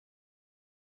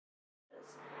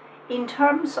in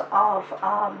terms of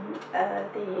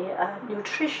the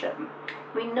nutrition,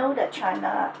 we know that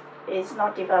China is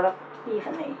not developed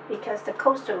evenly because the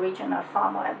coastal region are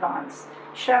far more advanced.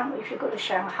 If you go to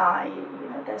Shanghai,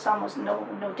 there's almost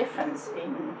no difference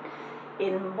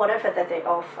in whatever that they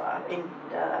offer in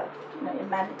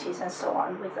amenities and so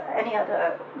on with any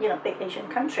other big Asian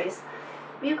countries.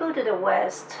 You go to the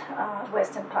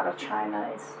western part of China,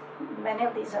 many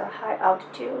of these are high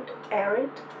altitude,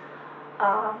 arid,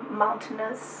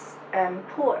 mountainous, and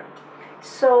poor.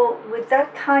 So with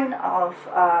that kind of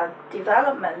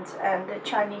development, and the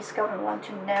Chinese government want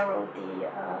to narrow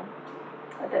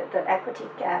the equity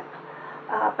gap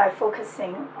by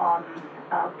focusing on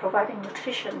providing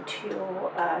nutrition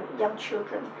to young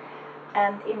children.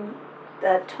 And in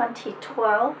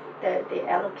 2012, they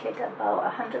allocated about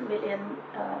 100 million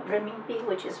renminbi,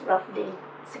 which is roughly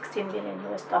 $16 million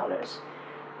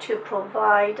to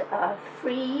provide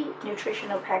free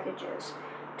nutritional packages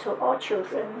to all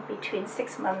children between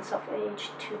 6 months of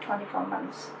age to 24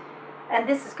 months. And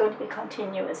this is going to be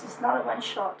continuous. It's not a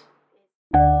one-shot